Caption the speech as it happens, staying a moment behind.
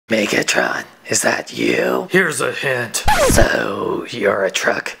Megatron, is that you? Here's a hint. So, you're a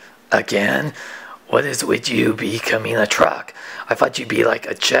truck again? What is with you becoming a truck? I thought you'd be like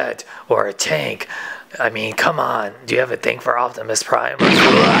a jet or a tank. I mean, come on. Do you have a thing for Optimus Prime?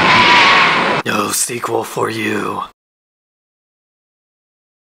 No sequel for you.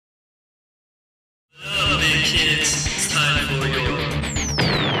 Hello, big kids. It's time for your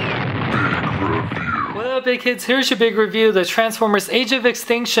What up, big kids? Here's your big review, the Transformers Age of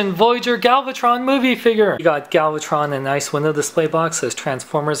Extinction Voyager Galvatron movie figure. You got Galvatron in a nice window display box, says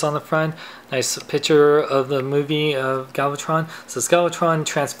Transformers on the front. Nice picture of the movie of Galvatron. It says Galvatron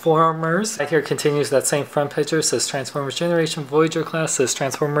Transformers. Right here continues that same front picture. It says Transformers Generation Voyager class. It says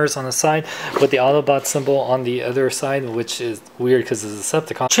Transformers on the side with the Autobot symbol on the other side, which is weird because it's a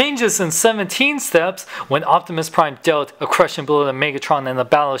Decepticon. Changes in 17 steps. When Optimus Prime dealt a crushing blow to Megatron in the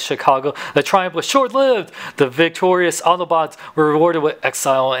Battle of Chicago, the triumph was short-lived. The victorious Autobots were rewarded with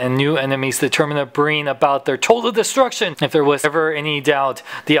exile and new enemies determined to bring about their total destruction. If there was ever any doubt,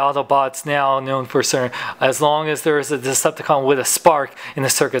 the Autobots now known for certain, as long as there is a Decepticon with a spark in the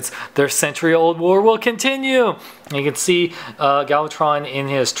circuits, their century-old war will continue. You can see Galvatron in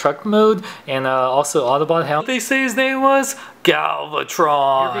his truck mode, and also Autobot. How they say his name was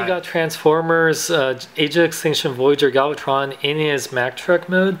Galvatron. Here we got Transformers Age of Extinction Voyager Galvatron in his Mack truck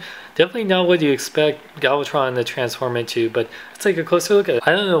mode. Definitely not what you expect Galvatron to transform into, but let's take a closer look at it.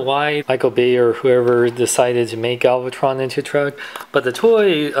 I don't know why Michael Bay or whoever decided to make Galvatron into a truck, but the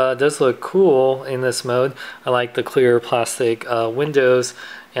toy does look cool in this mode. I like the clear plastic windows,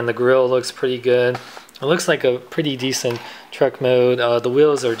 and the grille looks pretty good. It looks like a pretty decent truck mode. The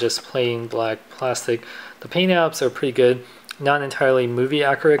wheels are just plain black plastic. The paint apps are pretty good. Not entirely movie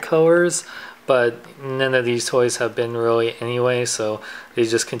accurate colors, but none of these toys have been really anyway, so they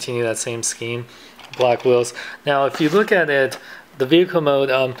just continue that same scheme. Black wheels. Now if you look at it, the vehicle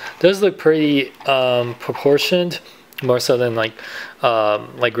mode does look pretty proportioned, more so than like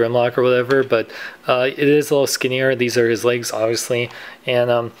Grimlock or whatever, but it is a little skinnier. These are his legs, obviously,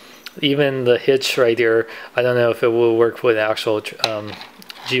 and even the hitch right here, I don't know if it will work with actual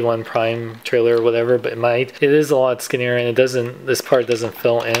G1 Prime trailer or whatever, but it might. It is a lot skinnier, and it doesn't, this part doesn't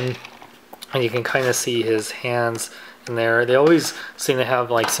fill in, and you can kind of see his hands in there. They always seem to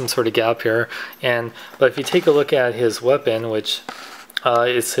have like some sort of gap here, but if you take a look at his weapon, which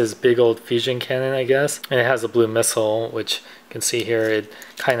it's his big old fusion cannon, I guess, and it has a blue missile, which you can see here, it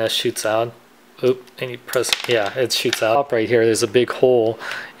kind of shoots out. Oop, and you press, yeah, it shoots out. Right here, there's a big hole,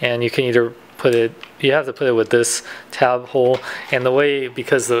 and you can either put it, you have to put it with this tab hole, and the way,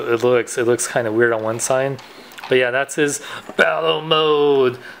 because it looks kind of weird on one side. But yeah, that's his battle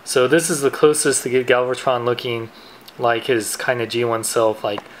mode. So this is the closest to get Galvatron looking like his kind of G1 self,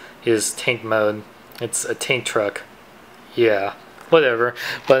 like his tank mode. It's a tank truck. Yeah, whatever.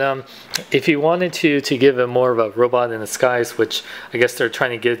 But if you wanted to give it more of a robot in disguise, which I guess they're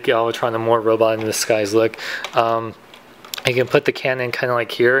trying to give Galvatron a more robot in disguise look, you can put the cannon kind of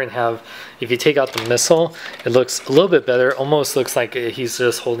like here and have, if you take out the missile, it looks a little bit better. Almost looks like he's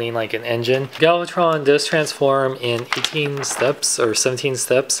just holding like an engine. Galvatron does transform in 18 steps or 17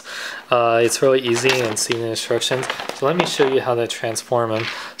 steps. It's really easy and see the instructions. So let me show you how to transform him.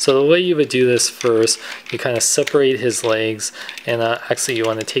 So the way you would do this first, you kind of separate his legs, and actually you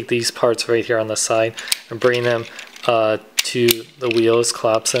want to take these parts right here on the side and bring them to the wheels,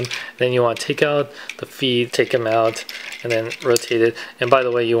 collapse them. Then you want to take out the feet, take them out, and then rotate it. And by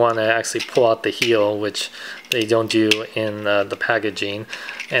the way, you want to actually pull out the heel, which they don't do in the packaging.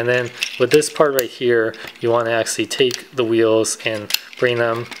 And then with this part right here, you want to actually take the wheels and bring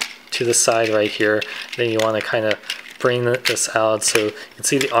them to the side right here. Then you want to kind of bring this out. So you can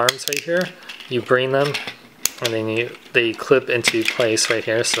see the arms right here. You bring them, and then they clip into place right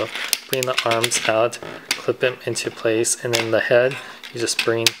here. So bring the arms out, clip them into place, and then the head you just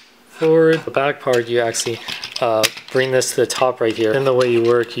bring forward. The back part, you actually bring this to the top right here. And the way you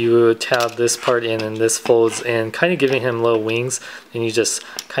work, you tab this part in, and this folds in, kind of giving him little wings. And you just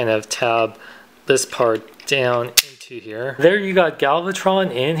kind of tab this part down into here. There you got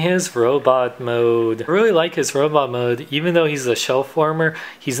Galvatron in his robot mode. I really like his robot mode. Even though he's a shell former,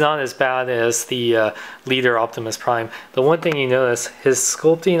 he's not as bad as the leader Optimus Prime. The one thing you notice, his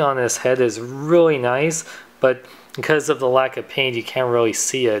sculpting on his head is really nice, but because of the lack of paint, you can't really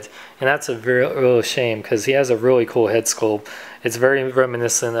see it, and that's a real shame, because he has a really cool head sculpt. It's very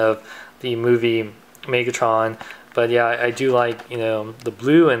reminiscent of the movie Megatron, but yeah, I do like, you know, the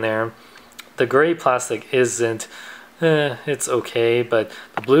blue in there. The gray plastic isn't, it's okay, but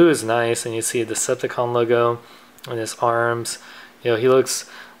the blue is nice, and you see the Decepticon logo on his arms. You know, he looks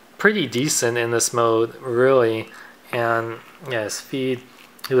pretty decent in this mode, really, and yeah, his feet.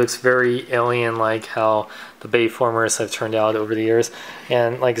 He looks very alien-like how the Bayformers have turned out over the years.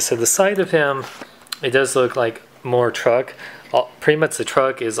 And like I said, the side of him, it does look like more truck. Pretty much the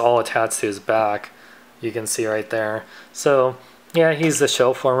truck is all attached to his back. You can see right there. So yeah, he's the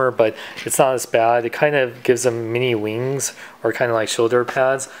shell former, but it's not as bad. It kind of gives him mini wings or kind of like shoulder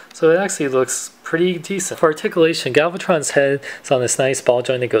pads. So it actually looks pretty decent. For articulation, Galvatron's head is on this nice ball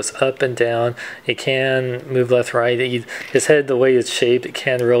joint that goes up and down. It can move left, right. His head, the way it's shaped, it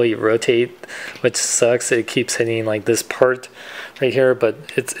can't really rotate, which sucks. It keeps hitting like this part right here, but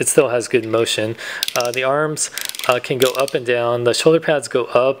it still has good motion. The arms can go up and down. The shoulder pads go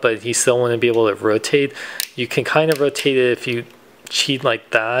up, but he still want to be able to rotate. You can kind of rotate it if you cheat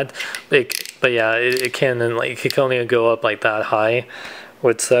like that. But yeah, it can, and like it can only go up like that high,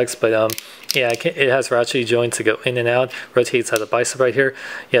 which sucks. But yeah, it has ratchet joints to go in and out. Rotates at the bicep right here.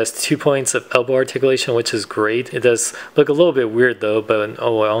 It has 2 points of elbow articulation, which is great. It does look a little bit weird though, but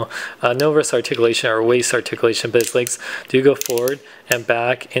oh well. No wrist articulation or waist articulation, but his legs do go forward and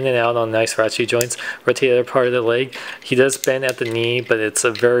back, in and out on nice ratchet joints. Rotate the other part of the leg. He does bend at the knee, but it's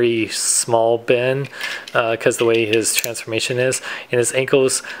a very small bend because the way his transformation is. And his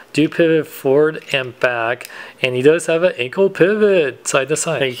ankles do pivot forward and back, and he does have an ankle pivot side to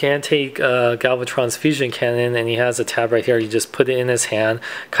side. Now you can take Galvatron's fusion cannon, and he has a tab right here. You just put it in his hand.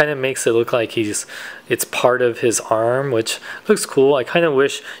 Kind of makes it look like it's part of his arm, which looks cool. I kind of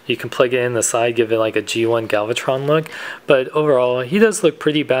wish you can plug it in the side, give it like a G1 Galvatron look, but overall he does look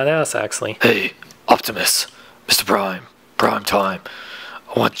pretty badass actually. Hey, Optimus, Mr. Prime time.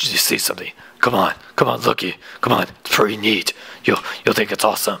 I want you to see something. Come on, looky. Come on, it's pretty neat. You'll think it's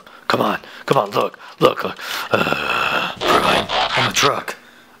awesome. Come on, look. Prime, I'm a truck.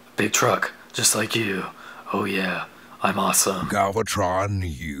 Big truck, just like you. Oh yeah, I'm awesome. Galvatron,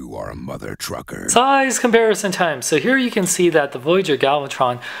 you are a mother trucker. Size comparison time. So here you can see that the Voyager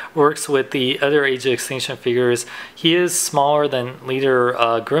Galvatron works with the other Age of Extinction figures. He is smaller than leader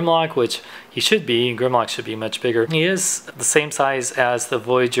Grimlock, which he should be. Grimlock should be much bigger. He is the same size as the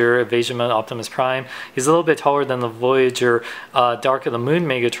Voyager Evasion Mode Optimus Prime. He's a little bit taller than the Voyager Dark of the Moon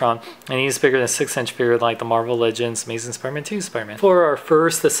Megatron, and he's bigger than a 6-inch figure like the Marvel Legends Amazing Spider-Man 2 Spider-Man. For our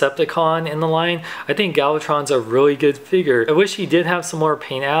first Decepticon in the line, I think Galvatron's a really good figure. I wish he did have some more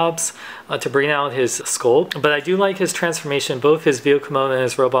paint apps to bring out his sculpt, but I do like his transformation. Both his vehicle mode and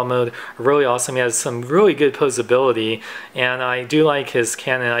his robot mode are really awesome. He has some really good posability, and I do like his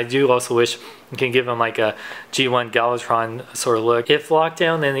cannon. I do also wish you can give him like a G1 Galvatron sort of look. If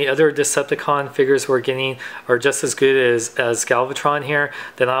Lockdown and the other Decepticon figures we're getting are just as good as Galvatron here,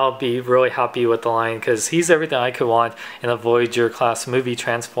 then I'll be really happy with the line, because he's everything I could want in a Voyager class movie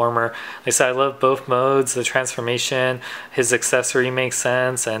Transformer. Like I said, I love both modes, the transformation, his accessory makes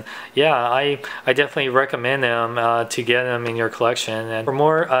sense, and yeah, I definitely recommend him to get him in your collection. And for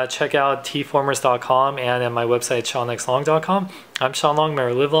more, check out tformers.com and at my website SeanXLong.com. I'm Sean Long, may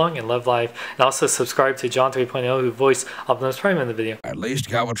I live long and love life. And also subscribe to John 3.0, who voiced Optimus Prime in the video. At least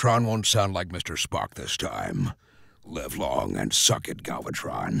Galvatron won't sound like Mr. Spock this time. Live long and suck it,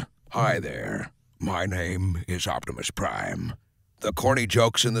 Galvatron. Hi there. My name is Optimus Prime. The corny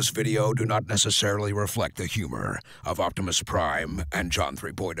jokes in this video do not necessarily reflect the humor of Optimus Prime and John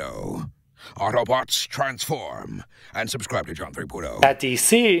 3.0. Autobots, transform, and subscribe to John 3.0. At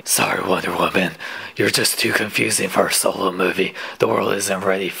DC, Sorry, Wonder Woman. You're just too confusing for a solo movie. The world isn't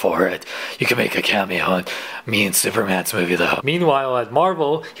ready for it. You can make a cameo on me and Superman's movie, though. meanwhile at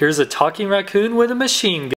Marvel, here's a talking raccoon with a machine gun.